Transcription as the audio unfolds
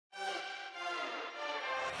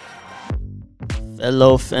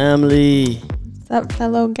Fellow family, What's up,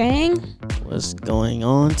 fellow gang? what's going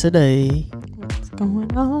on today? What's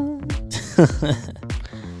going on?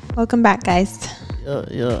 Welcome back, guys.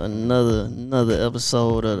 Yeah, another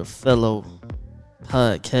episode of the Fellow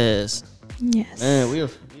Podcast. Yes. Man, we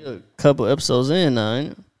a couple episodes in now,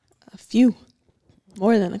 ain't it? A few.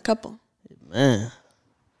 More than a couple. Man,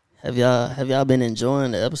 have y'all been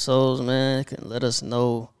enjoying the episodes, man? Can let us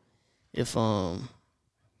know if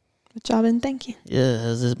What y'all been thinking?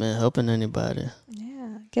 has this been helping anybody?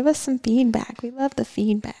 Yeah. Give us some feedback. We love the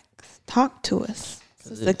feedbacks. Talk to us.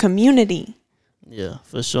 This is the community. Yeah,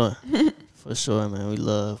 for sure. For sure, man. We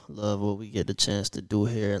love what we get the chance to do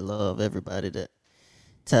here. Love everybody that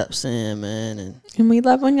taps in, man. And we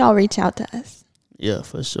love when y'all reach out to us. Yeah,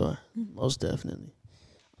 for sure. Most definitely.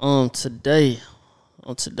 On today's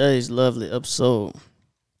lovely episode,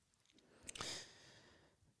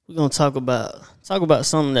 we're gonna talk about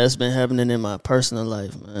something that's been happening in my personal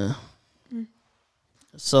life, man.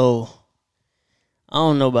 So I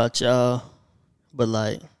don't know about y'all, but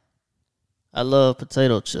like I love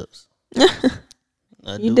potato chips.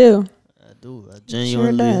 You do. I do. I Sure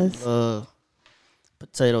genuinely does. love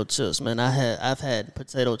potato chips, man. I've had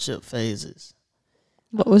potato chip phases.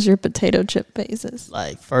 What was your potato chip phases?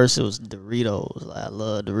 Like first it was Doritos. Like I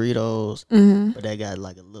love Doritos, Mm-hmm. but that got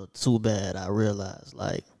like a little too bad. I realized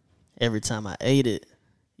like every time I ate it,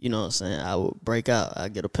 you know what I'm saying, I would break out.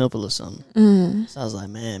 I'd get a pimple or something. Mm-hmm. So I was like,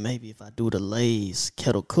 man, maybe if I do the Lay's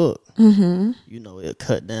kettle cook, Mm-hmm. you know, it'll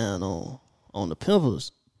cut down on the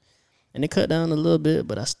pimples. And it cut down a little bit,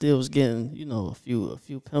 but I still was getting, you know, a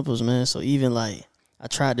few pimples, man. So even like I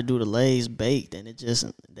tried to do the Lay's baked, and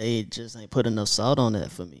they just ain't put enough salt on that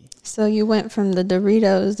for me. So you went from the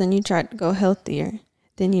Doritos, then you tried to go healthier.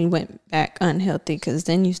 Then you went back unhealthy because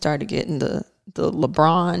then you started getting the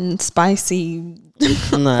LeBron spicy.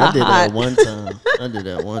 No, I did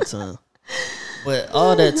that one time. But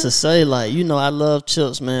all that to say, like, you know, I love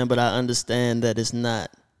chips, man, but I understand that it's not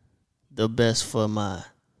the best for my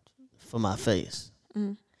face.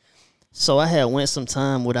 So I had went some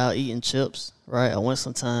time without eating chips, right? I went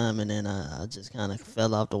some time, and then I just kind of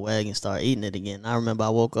fell off the wagon and started eating it again. I remember I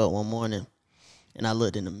woke up one morning, and I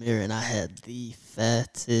looked in the mirror, and I had the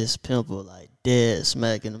fattest pimple, like dead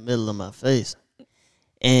smack in the middle of my face.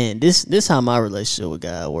 And this how my relationship with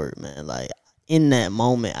God worked, man. Like, in that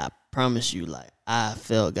moment, I promise you, like, I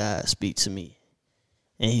felt God speak to me.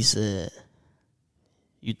 And he said,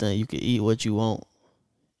 you think you could eat what you want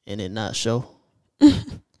and it not show?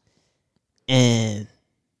 And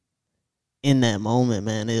in that moment,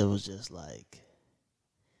 man, it was just like,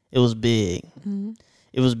 it was big. Mm-hmm.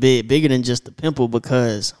 It was bigger than just the pimple,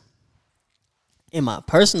 because in my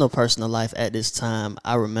personal life at this time,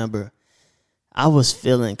 I remember I was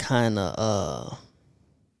feeling kind of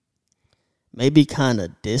maybe kind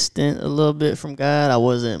of distant a little bit from God. I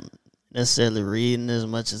wasn't necessarily reading as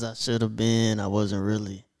much as I should have been. I wasn't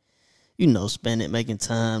really, you know, making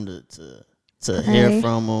time to hear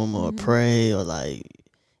from him or pray, or like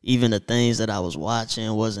even the things that I was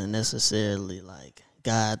watching wasn't necessarily like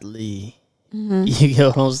godly. Mm-hmm. You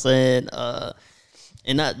get what I'm saying?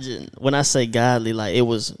 And not just, when I say godly, like it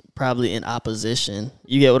was probably in opposition.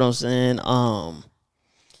 You get what I'm saying? And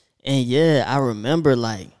yeah, I remember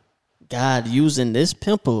like God using this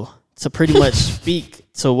pimple to pretty much speak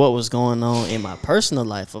to what was going on in my personal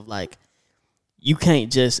life, of like, you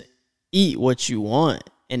can't just eat what you want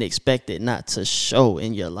and expect it not to show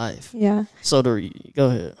in your life. Yeah. So go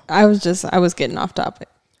ahead. I was getting off topic.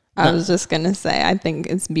 I was just going to say, I think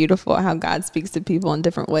it's beautiful how God speaks to people in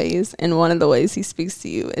different ways. And one of the ways he speaks to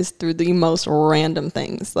you is through the most random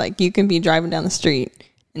things. Like, you can be driving down the street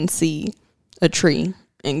and see a tree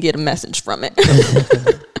and get a message from it.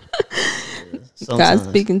 God's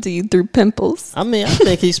speaking to you through pimples. I mean, I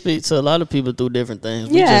think he speaks to a lot of people through different things.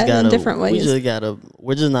 In different ways.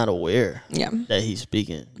 We're just not aware that he's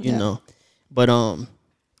speaking, you know. But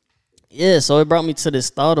yeah, so it brought me to this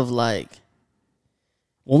thought of like,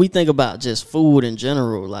 when we think about just food in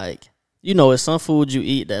general, like, you know, it's some food you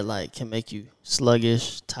eat that like can make you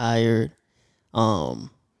sluggish, tired.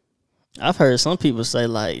 I've heard some people say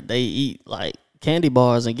like they eat like candy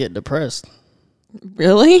bars and get depressed.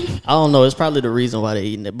 Really? I don't know. It's probably the reason why they're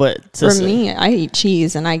eating it. But for me, I eat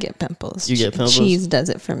cheese and I get pimples. You get pimples? Cheese does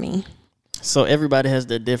it for me. So everybody has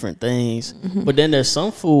their different things. Mm-hmm. But then there's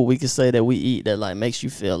some food we could say that we eat that like makes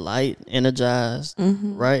you feel light, energized,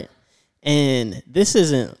 right? And this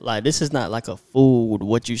is not like a food,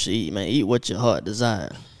 what you should eat, man. Eat what your heart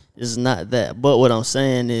desires. This is not that. But what I'm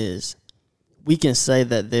saying is, we can say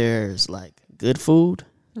that there's like good food,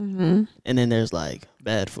 and then there's like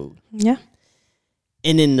bad food. Yeah.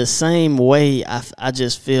 And in the same way, I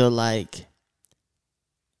just feel like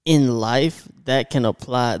in life that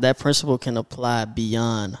principle can apply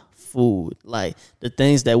beyond food, like the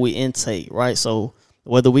things that we intake, right? So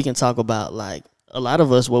whether we can talk about, like, a lot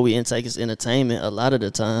of us, what we intake is entertainment a lot of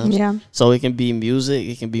the times. Yeah. So it can be music,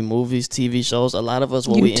 it can be movies, TV shows. A lot of us,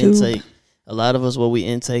 what YouTube. we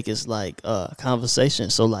intake is like conversation.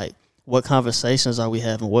 So like, what conversations are we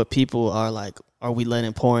having? What people are we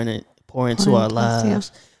letting pour into our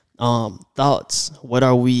lives? Thoughts. What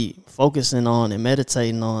are we focusing on and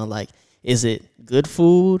meditating on? Like, is it good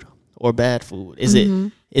food or bad food?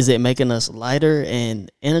 Is it making us lighter and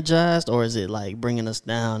energized, or is it like bringing us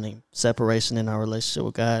down and separation in our relationship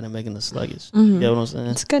with God and making us sluggish? You know what I'm saying?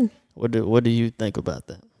 It's good. What do you think about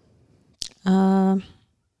that?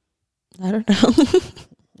 I don't know.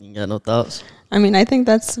 You got no thoughts? I mean, I think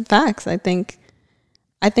that's facts. I think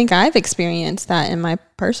I've experienced that in my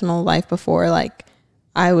personal life before. Like,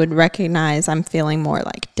 I would recognize I'm feeling more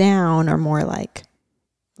like down, or more like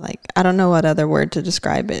I don't know what other word to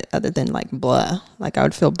describe it other than like blah. Like, I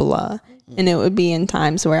would feel blah. And it would be in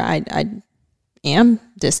times where I am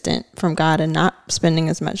distant from God and not spending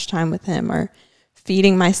as much time with him, or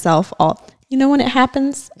feeding myself all. You know, when it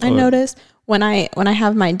happens, I notice when I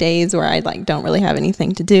have my days where I like don't really have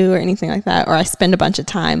anything to do or anything like that, or I spend a bunch of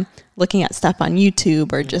time looking at stuff on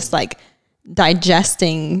YouTube, or just like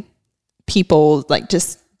digesting people, like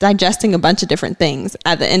just digesting a bunch of different things.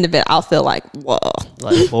 At the end of it, I'll feel like, whoa.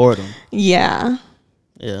 Like boredom. Yeah.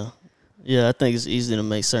 Yeah. Yeah, I think it's easy to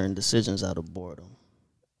make certain decisions out of boredom.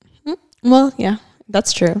 Well, yeah,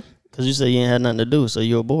 that's true. Because you said you ain't had nothing to do, so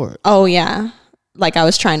you were bored. Oh, yeah. Like, I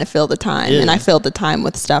was trying to fill the time, and I filled the time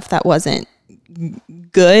with stuff that wasn't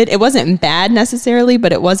good. It wasn't bad necessarily,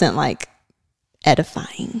 but it wasn't like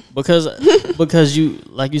edifying. Because you,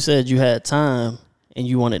 like you said, you had time and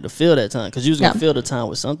you wanted to fill that time, because you was going to fill the time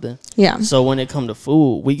with something. Yeah. So when it come to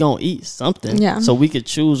food, we going to eat something. Yeah. So we could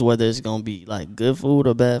choose whether it's going to be like good food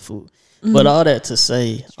or bad food. But all that to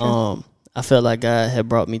say, I felt like God had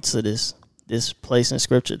brought me to this place in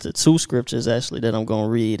scripture, to two scriptures actually that I'm going to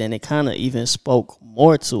read, and it kind of even spoke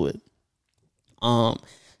more to it.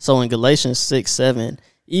 So in Galatians 6:7,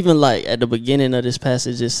 even like at the beginning of this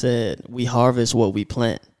passage, it said, we harvest what we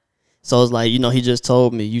plant. So it's like, he just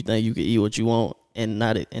told me, you think you can eat what you want and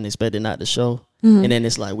expect it not to show. And then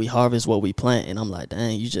it's like, we harvest what we plant. And I'm like,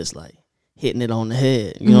 dang, you just like hitting it on the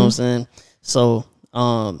head. You know what I'm saying? So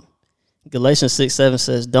Galatians 6:7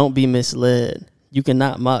 says, don't be misled. You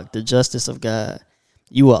cannot mock the justice of God.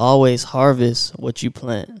 You will always harvest what you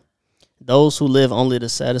plant. Those who live only to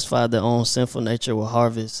satisfy their own sinful nature will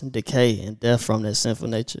harvest decay and death from that sinful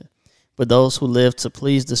nature. But those who live to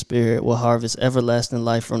please the Spirit will harvest everlasting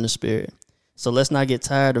life from the Spirit. So let's not get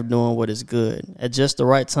tired of doing what is good. At just the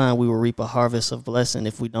right time, we will reap a harvest of blessing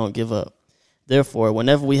if we don't give up. Therefore,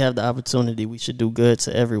 whenever we have the opportunity, we should do good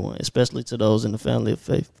to everyone, especially to those in the family of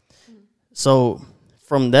faith. So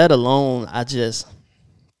from that alone, I just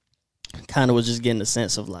kind of was just getting a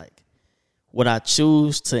sense of like, what I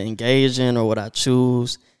choose to engage in or what I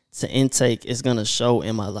choose to intake is going to show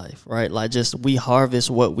in my life, right? Like, just we harvest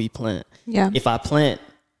what we plant. Yeah. If I plant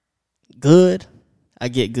good, I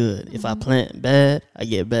get good. If I plant bad, I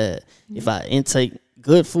get bad. If I intake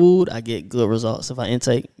good food, I get good results. If I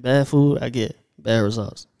intake bad food, I get bad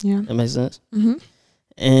results. Yeah. That makes sense?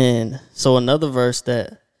 And so another verse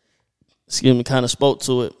that, kind of spoke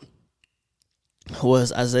to it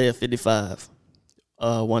was Isaiah 55,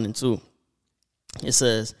 1 and 2. It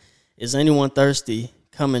says, is anyone thirsty?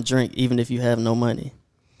 Come and drink, even if you have no money.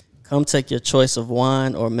 Come take your choice of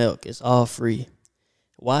wine or milk. It's all free.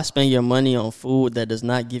 Why spend your money on food that does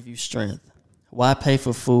not give you strength? Why pay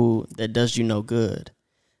for food that does you no good?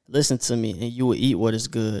 Listen to me, and you will eat what is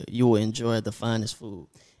good. You will enjoy the finest food.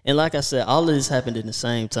 And like I said, all of this happened in the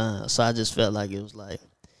same time. So I just felt like it was like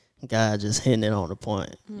God just hitting it on the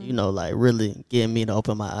point. Like really getting me to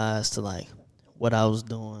open my eyes to like what I was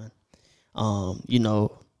doing.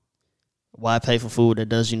 Why pay for food that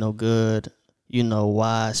does you no good?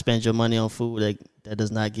 Why spend your money on food that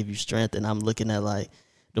does not give you strength? And I'm looking at like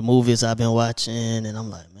the movies I've been watching, and I'm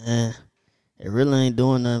like, man, it really ain't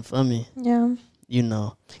doing nothing for me. Yeah.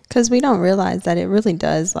 Because we don't realize that it really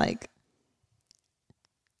does, like,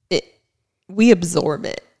 we absorb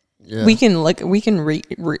it. Yeah. We can read,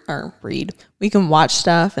 we can watch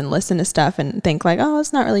stuff and listen to stuff and think like, oh,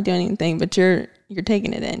 it's not really doing anything, but you're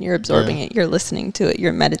taking it in, you're absorbing it, you're listening to it,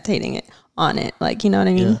 you're meditating on it. Like, you know what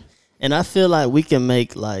I mean? Yeah. And I feel like we can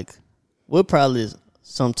make we'll probably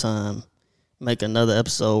sometime make another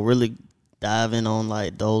episode really dive in on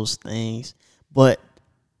like those things. But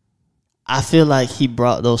I feel like he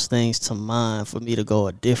brought those things to mind for me to go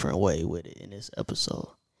a different way with it in this episode.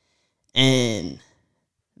 And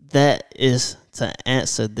that is to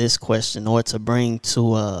answer this question, or to bring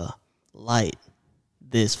to light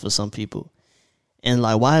this for some people. And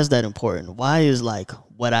like, why is that important? Why is like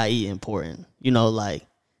what I eat important? You know, like,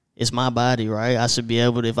 it's my body, right? I should be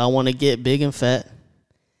able to, if I want to get big and fat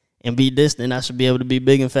and be distant, I should be able to be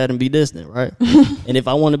big and fat and be distant, right? And if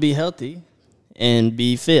I want to be healthy and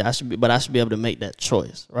be fit, I should be able to make that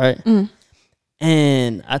choice, right?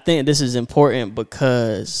 And I think this is important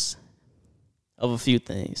because of a few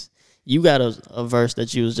things. You got a verse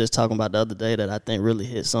that you was just talking about the other day that I think really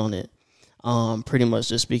hits on it. Pretty much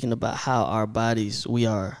just speaking about how our bodies, we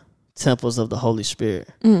are temples of the Holy Spirit,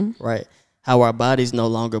 right? How our bodies no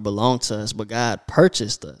longer belong to us, but God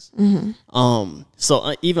purchased us.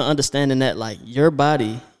 So even understanding that, like, your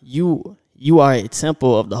body, you are a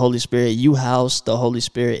temple of the Holy Spirit. You house the Holy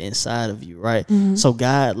Spirit inside of you, right? So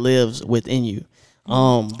God lives within you.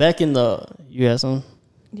 Back in you had something?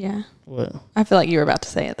 Yeah. What? I feel like you were about to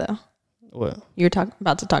say it though. What? You were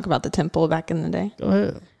about to talk about the temple back in the day. Go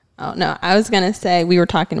ahead. Oh, no. I was going to say, we were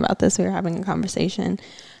talking about this. We were having a conversation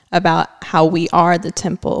about how we are the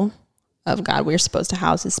temple of God. We're supposed to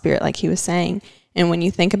house his spirit, like he was saying. And when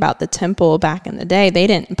you think about the temple back in the day,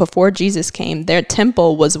 before Jesus came, their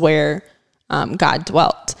temple was where God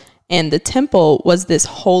dwelt. And the temple was this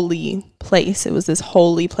holy place. It was this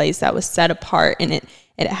holy place that was set apart, and it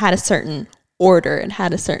had a certain order. It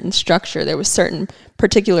had a certain structure. There was certain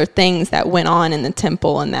particular things that went on in the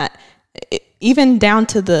temple, and that even down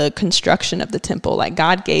to the construction of the temple, like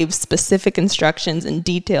God gave specific instructions and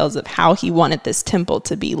details of how he wanted this temple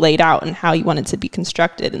to be laid out and how he wanted to be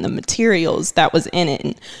constructed, and the materials that was in it,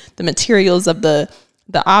 and the materials of the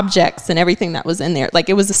objects and everything that was in there. Like,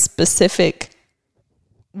 it was a specific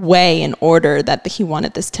way and order that he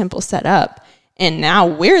wanted this temple set up. And now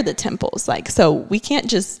we're the temples. Like, so we can't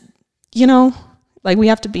just, like, we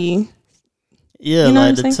have to be. Yeah,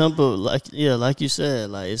 like the temple, like you said,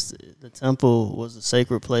 like the temple was a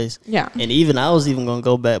sacred place. Yeah. And even I was even gonna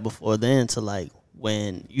go back before then to like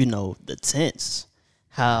when, the tents,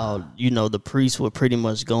 how, the priests would pretty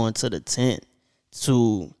much go into the tent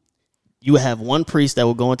you would have one priest that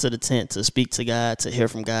would go into the tent to speak to God, to hear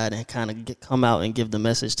from God, and kind of come out and give the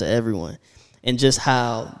message to everyone. And just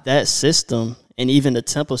how that system, and even the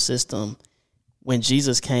temple system, when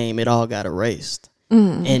Jesus came, it all got erased.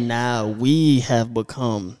 And now we have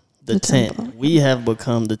become the tent. Temple. We have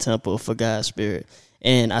become the temple for God's spirit.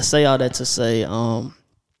 And I say all that to say,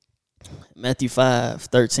 Matthew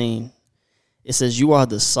 5:13, it says, "You are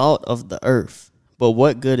the salt of the earth, but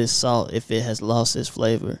what good is salt if it has lost its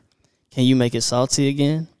flavor? Can you make it salty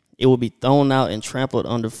again? It will be thrown out and trampled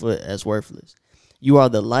underfoot as worthless. You are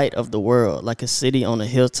the light of the world, like a city on a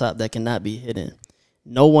hilltop that cannot be hidden.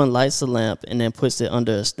 No one lights a lamp and then puts it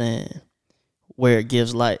under a stand where it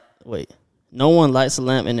gives light. No one lights a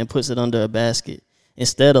lamp and then puts it under a basket.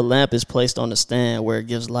 Instead, a lamp is placed on a stand where it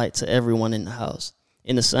gives light to everyone in the house.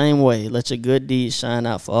 In the same way, let your good deeds shine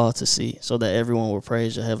out for all to see, so that everyone will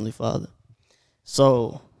praise your heavenly Father."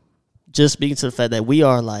 So, just speaking to the fact that we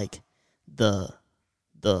are like the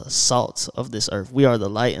salt of this earth. We are the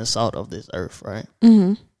light and salt of this earth, right?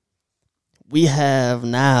 We have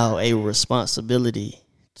now a responsibility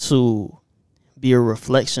to be a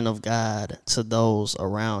reflection of God to those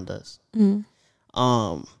around us.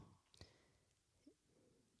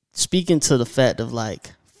 Speaking to the fact of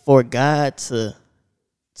like, for God to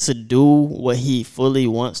do what he fully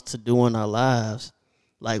wants to do in our lives,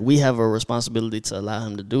 like, we have a responsibility to allow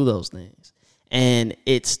him to do those things. And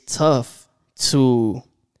it's tough to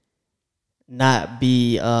not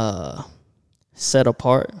be set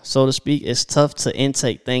apart, so to speak. It's tough to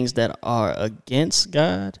intake things that are against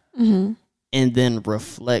God and then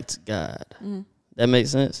reflect God. That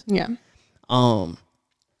makes sense? Yeah.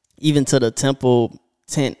 Even to the temple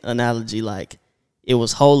tent analogy, like, it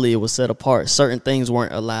was holy, it was set apart. Certain things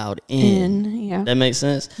weren't allowed in. Yeah. That makes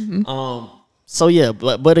sense? So yeah,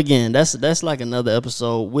 but again, that's like another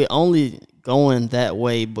episode. We're only going that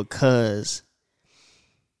way because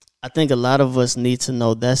I think a lot of us need to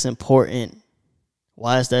know that's important.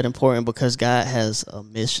 Why is that important? Because God has a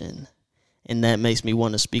mission. And that makes me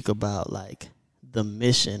want to speak about like the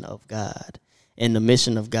mission of God, and the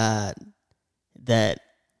mission of God that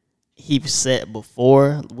he set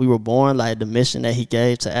before we were born, like the mission that he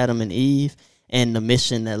gave to Adam and Eve, and the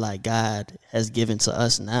mission that like God has given to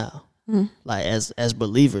us now. Like as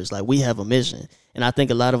believers, like, we have a mission. And I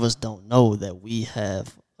think a lot of us don't know that we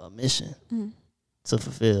have a mission to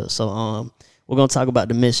fulfill. So we're going to talk about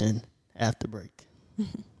the mission after break.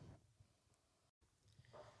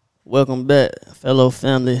 Welcome back, fellow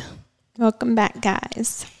family. Welcome back,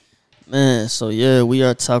 guys. Man, so yeah, we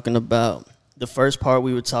are talking about the first part.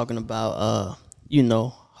 We were talking about,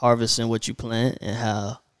 harvesting what you plant and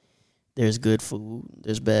how there's good food,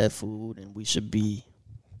 there's bad food, and we should be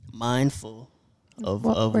mindful of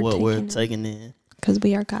what we're taking in. Because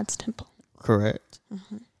we are God's temple. Correct.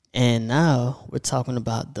 Mm-hmm. And now we're talking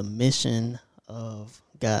about the mission of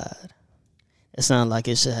God. It sounds like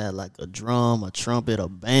it should have like a drum, a trumpet, a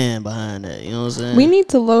band behind that. You know what I'm saying? We need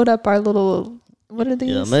to load up our little, what are these?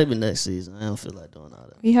 Yeah, maybe next season. I don't feel like doing all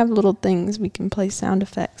that. We have little things we can play sound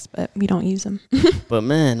effects, but we don't use them. But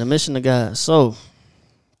man, the mission of God. So,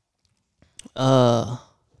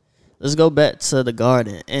 let's go back to the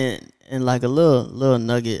garden and like a little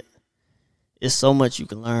nugget. It's so much you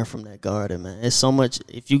can learn from that garden, man. It's so much.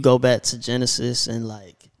 If you go back to Genesis and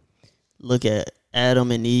like look at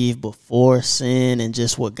Adam and Eve before sin and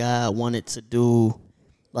just what God wanted to do,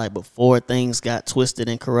 like before things got twisted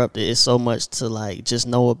and corrupted, it's so much to like just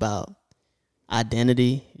know about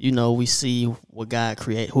identity. You know, we see what God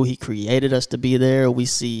created, who he created us to be there. We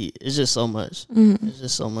see, it's just so much. Mm-hmm. It's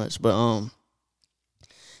just so much. But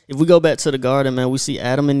if we go back to the garden, man, we see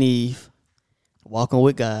Adam and Eve walking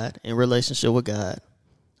with God, in relationship with God.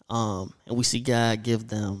 And we see God give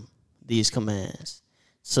them these commands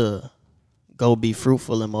to go be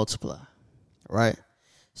fruitful and multiply, right?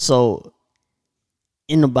 So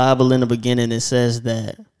in the Bible, in the beginning, it says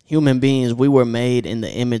that human beings, we were made in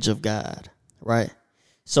the image of God, right?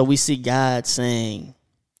 So we see God saying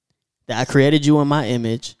that I created you in my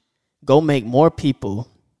image. Go make more people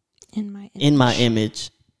in my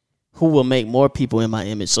image who will make more people in my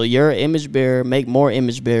image. So you're an image bearer, make more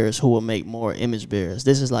image bearers who will make more image bearers.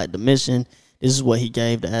 This is like the mission. This is what he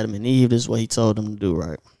gave to Adam and Eve. This is what he told them to do,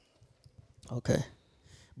 right? Okay.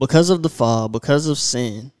 Because of the fall, because of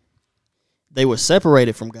sin, they were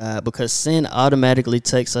separated from God because sin automatically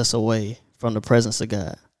takes us away from the presence of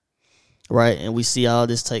God, right? And we see all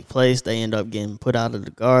this take place. They end up getting put out of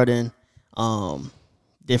the garden.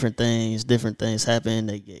 Different things happen.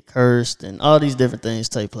 They get cursed, and all these different things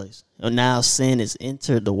take place. And now sin has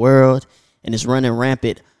entered the world and it's running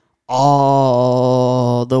rampant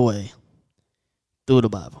all the way through the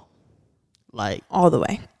Bible. Like all the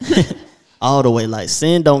way. All the way. Like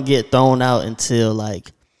sin don't get thrown out until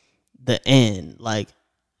like the end, like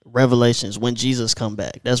Revelations, when Jesus come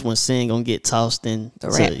back. That's when sin gonna get tossed in the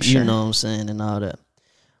rapture. You know what I'm saying, and all that.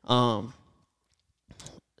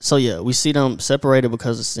 So yeah, we see them separated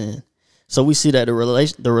because of sin. So we see that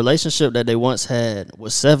the relationship that they once had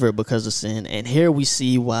was severed because of sin. And here we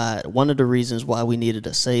see why, one of the reasons why we needed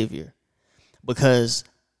a savior, because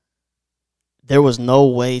there was no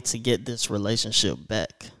way to get this relationship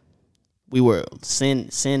back. We were sin.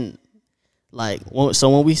 Like, so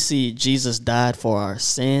when we see Jesus died for our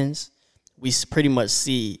sins, we pretty much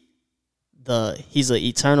see he's an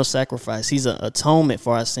eternal sacrifice. He's an atonement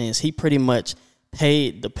for our sins. He pretty much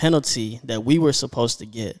paid the penalty that we were supposed to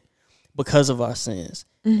get because of our sins.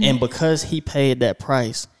 Mm-hmm. And because he paid that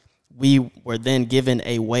price, we were then given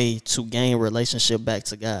a way to gain relationship back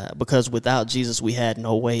to God, because without Jesus, we had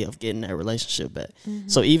no way of getting that relationship back. Mm-hmm.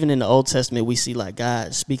 So even in the Old Testament, we see like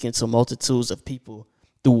God speaking to multitudes of people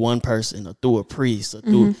through one person or through a priest, or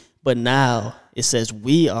through, but now it says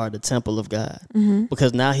we are the temple of God,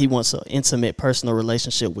 because now he wants an intimate personal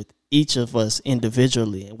relationship with each of us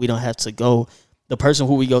individually, and we don't have to go. The person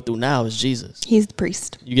who we go through now is Jesus. He's the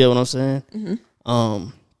priest. You get what I'm saying? Mm-hmm.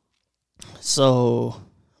 So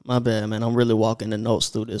my bad, man. I'm really walking the notes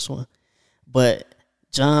through this one. But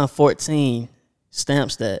John 14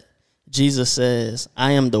 stamps that. Jesus says,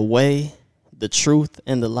 I am the way, the truth,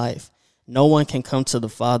 and the life. No one can come to the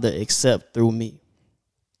Father except through me.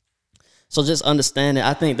 So just understand it.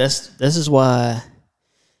 I think this is why,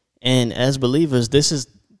 and as believers, this is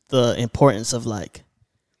the importance of like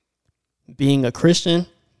being a Christian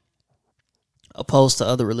opposed to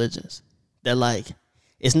other religions. That like,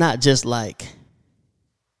 it's not just like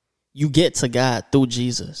you get to God through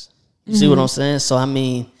Jesus. You see what I'm saying? So I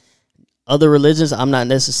mean, other religions, I'm not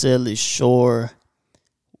necessarily sure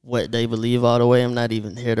what they believe all the way. I'm not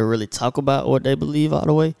even here to really talk about what they believe all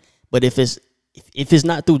the way. But if it's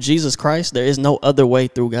not through Jesus Christ, there is no other way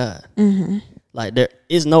through God. Mm-hmm. Like there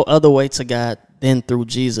is no other way to God than through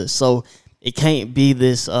Jesus. So it can't be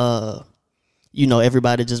this,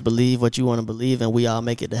 everybody just believe what you want to believe and we all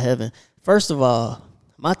make it to heaven. First of all,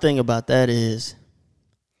 my thing about that is,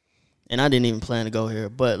 and I didn't even plan to go here,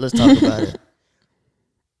 but let's talk about it.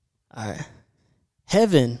 All right.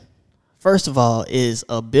 Heaven, first of all, is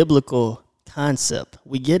a biblical concept.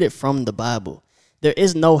 We get it from the Bible. There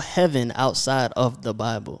is no heaven outside of the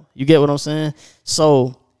Bible. You get what I'm saying?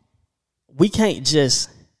 So we can't just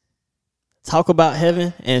talk about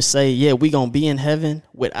heaven and say, yeah, we gonna be in heaven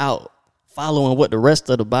without following what the rest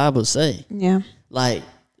of the Bible say. Yeah. Like,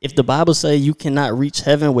 if the Bible say you cannot reach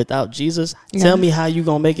heaven without Jesus, tell me how you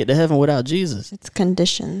gonna make it to heaven without Jesus. It's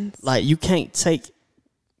conditions. Like, you can't take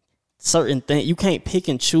certain things. You can't pick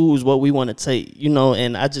and choose what we want to take, you know,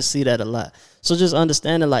 and I just see that a lot. So just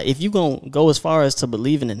understanding, like, if you gonna go as far as to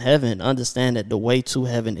believing in heaven, understand that the way to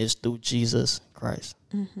heaven is through Jesus Christ.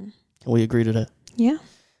 Mm-hmm. Can we agree to that? Yeah.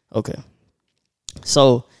 Okay.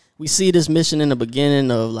 So we see this mission in the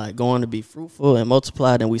beginning of like going to be fruitful and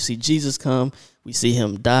multiply. Then we see Jesus come. We see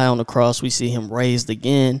him die on the cross. We see him raised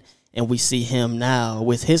again. And we see him now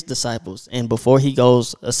with his disciples. And before he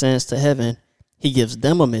ascends to heaven, he gives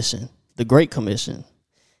them a mission, the Great Commission.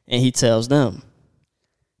 And he tells them,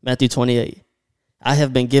 Matthew 28, I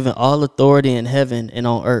have been given all authority in heaven and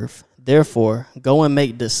on earth. Therefore, go and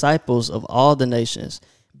make disciples of all the nations,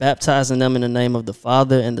 baptizing them in the name of the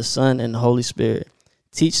Father and the Son and the Holy Spirit.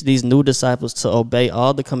 Teach these new disciples to obey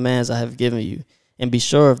all the commands I have given you. And be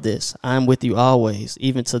sure of this, I am with you always,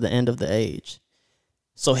 even to the end of the age.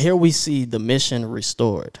 So here we see the mission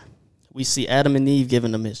restored. We see Adam and Eve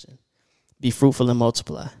given a mission. Be fruitful and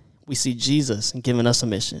multiply. We see Jesus giving us a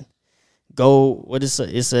mission. Go, what is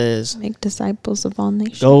it? It says, make disciples of all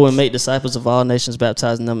nations. Go and make disciples of all nations,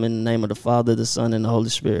 baptizing them in the name of the Father, the Son, and the Holy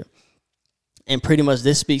Spirit. And pretty much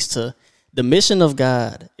this speaks to the mission of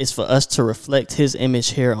God is for us to reflect his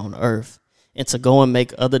image here on earth and to go and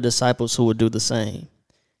make other disciples who will do the same.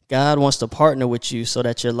 God wants to partner with you so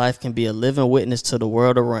that your life can be a living witness to the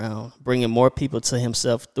world around, bringing more people to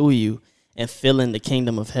himself through you and filling the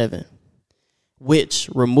kingdom of heaven, which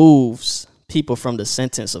removes people from the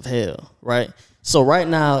sentence of hell, right? So right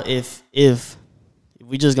now, if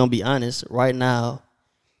we just gonna be honest, right now,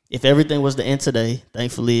 if everything was to end today,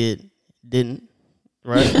 thankfully it didn't,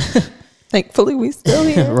 right? Thankfully we still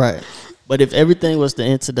here. Right. But if everything was to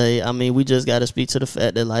end today, I mean, we just got to speak to the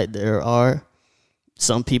fact that, like, there are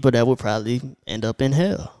some people that would probably end up in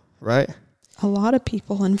hell, right? A lot of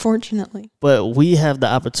people, unfortunately. But we have the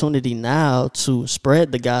opportunity now to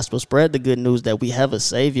spread the gospel, spread the good news that we have a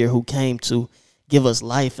Savior who came to give us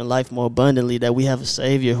life and life more abundantly, that we have a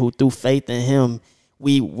Savior who, through faith in him,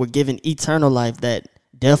 we were given eternal life, that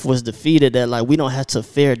death was defeated, that like we don't have to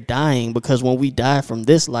fear dying, because when we die from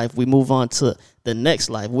this life, we move on to the next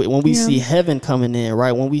life. When we see heaven coming in,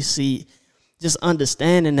 right? When we see just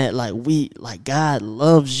understanding that like God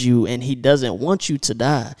loves you and he doesn't want you to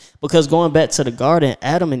die. Because going back to the garden,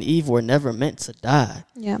 Adam and Eve were never meant to die.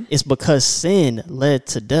 Yeah. It's because sin led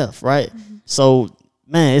to death, right? Mm-hmm. So,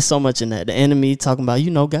 man, it's so much in that. The enemy talking about,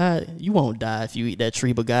 God, you won't die if you eat that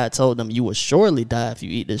tree, but God told them you will surely die if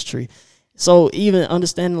you eat this tree. So even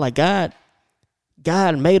understanding like God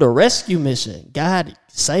made a rescue mission. God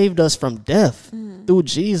saved us from death through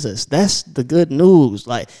Jesus. That's the good news.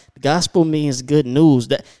 Like, the gospel means good news.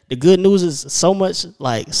 That the good news is so much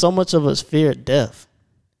of us fear death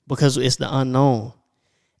because it's the unknown.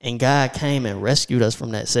 And God came and rescued us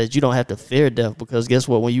from that. Says you don't have to fear death, because guess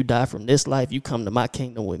what? When you die from this life, you come to my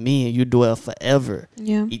kingdom with me and you dwell forever.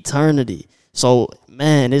 Yeah. Eternity. So,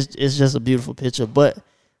 man, it's just a beautiful picture. But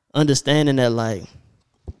understanding that, like,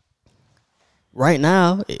 right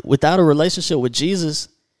now, without a relationship with Jesus,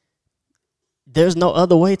 there's no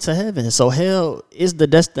other way to heaven. So hell is the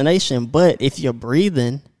destination. But if you're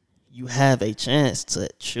breathing, you have a chance to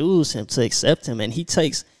choose him, to accept him. And he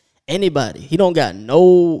takes anybody. He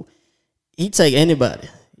take anybody.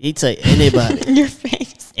 He take anybody. Your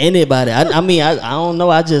face. Anybody. I don't know.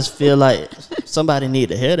 I just feel like somebody need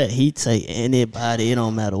to hear that. He take anybody. It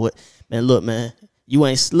don't matter what. Man, look, man, you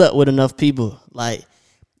ain't slept with enough people. Like,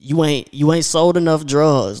 you ain't sold enough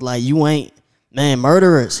drugs. Like, you ain't, man,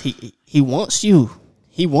 murderers. He wants you.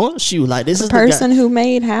 He wants you. Like, this the is person the guy who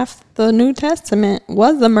made half the New Testament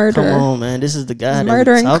was a murderer. Come on, man. This is the guy that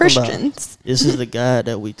murdering we talking Christians. about. This is the guy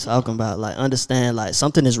that we talking about. Like, understand, like,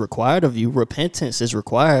 something is required of you. Repentance is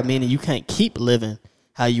required, meaning you can't keep living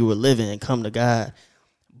how you were living and come to God.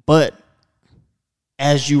 But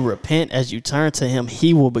as you repent, as you turn to him,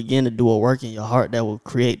 he will begin to do a work in your heart that will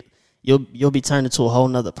create, you'll be turned into a whole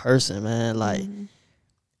nother person, man. Like,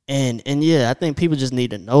 and yeah, I think people just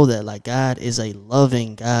need to know that, like, God is a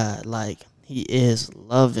loving God. Like, he is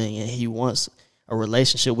loving and he wants a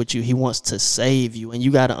relationship with you. He wants to save you. And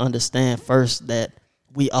you got to understand first that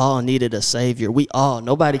we all needed a savior.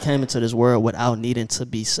 Nobody came into this world without needing to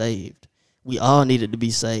be saved. We all needed to be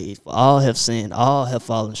saved. All have sinned. All have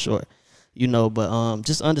fallen short. But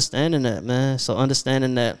just understanding that, man. So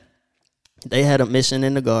understanding that they had a mission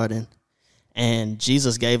in the garden, and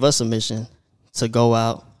Jesus gave us a mission to go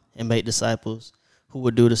out and make disciples who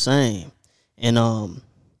would do the same. And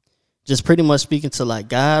just pretty much speaking to like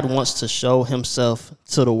God wants to show himself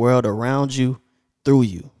to the world around you through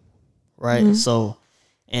you, right? Mm-hmm. So,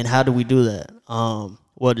 and how do we do that?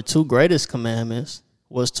 Well, the two greatest commandments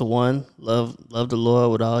was to one, love the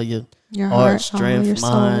Lord with all your heart, strength, your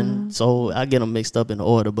mind, soul. I get them mixed up in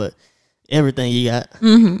order, but everything you got.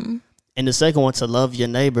 Mm-hmm. And the second one, to love your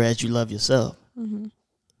neighbor as you love yourself. Mm-hmm.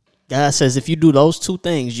 God says if you do those two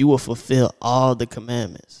things, you will fulfill all the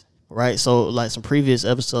commandments, right? So like some previous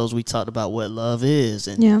episodes, we talked about what love is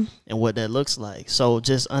and what that looks like. So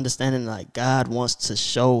just understanding like God wants to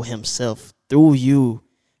show himself through you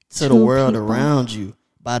to the world people around you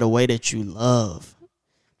by the way that you love.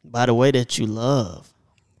 By the way that you love.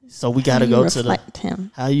 So we got to go to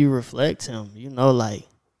how you reflect him. You know, like,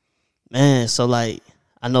 man, so like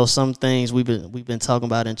I know some things we've been talking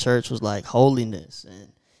about in church was like holiness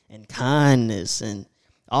and kindness and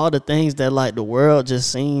all the things that like the world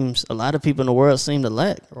just seems, a lot of people in the world seem to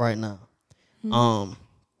lack right now. Mm-hmm.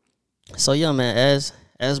 So yeah, man,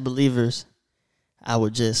 as believers, I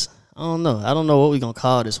would just, I don't know what we're going to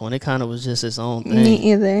call this one. It kind of was just its own thing.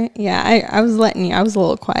 Me either. Yeah, I was a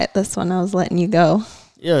little quiet this one. I was letting you go.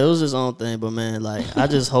 Yeah, it was its own thing, but man, like I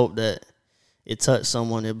just hope that it touched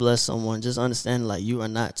someone, it blessed someone. Just understand like you are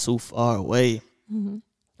not too far away. Mm-hmm.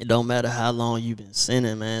 It don't matter how long you've been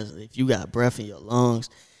sinning, man. If you got breath in your lungs,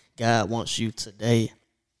 God wants you today.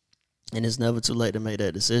 And it's never too late to make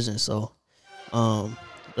that decision. So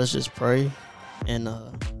let's just pray. And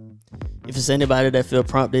if it's anybody that feel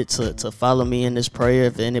prompted to follow me in this prayer,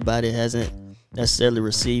 if anybody hasn't necessarily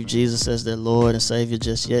received Jesus as their Lord and Savior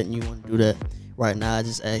just yet, and you want to do that right now, I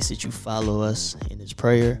just ask that you follow us in this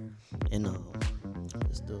prayer. And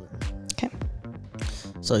let's do it. Okay.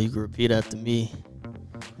 So you can repeat after me.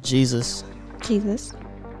 Jesus,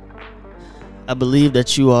 I believe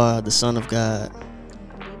that you are the Son of God.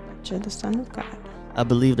 I believe that you're the Son of God. I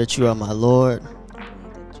believe that you are my Lord.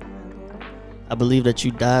 I believe that you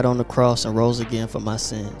died on the cross and rose again for my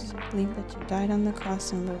sins. I believe that you died on the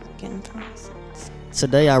cross and rose again for my sins.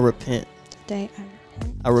 Today I repent.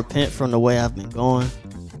 I repent from the way I've been going.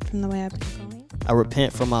 I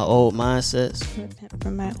repent from my old mindsets.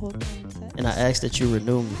 And I ask that you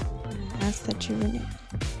renew me.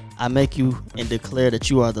 I make you and declare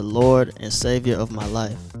that you are the Lord and Savior of my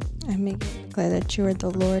life. I make you declare that you are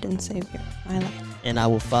the Lord and Savior of my life. And I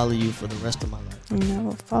will follow you for the rest of my life. And I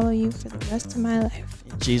will follow you for the rest of my life.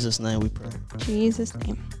 In Jesus' name we pray. In Jesus'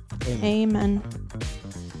 name. Amen.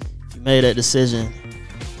 If you made that decision,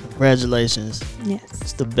 congratulations. Yes.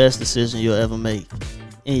 It's the best decision you'll ever make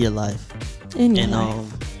in your life.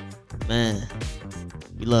 Man,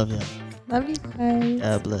 we love y'all. Love you guys.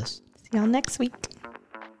 God bless. See y'all next week.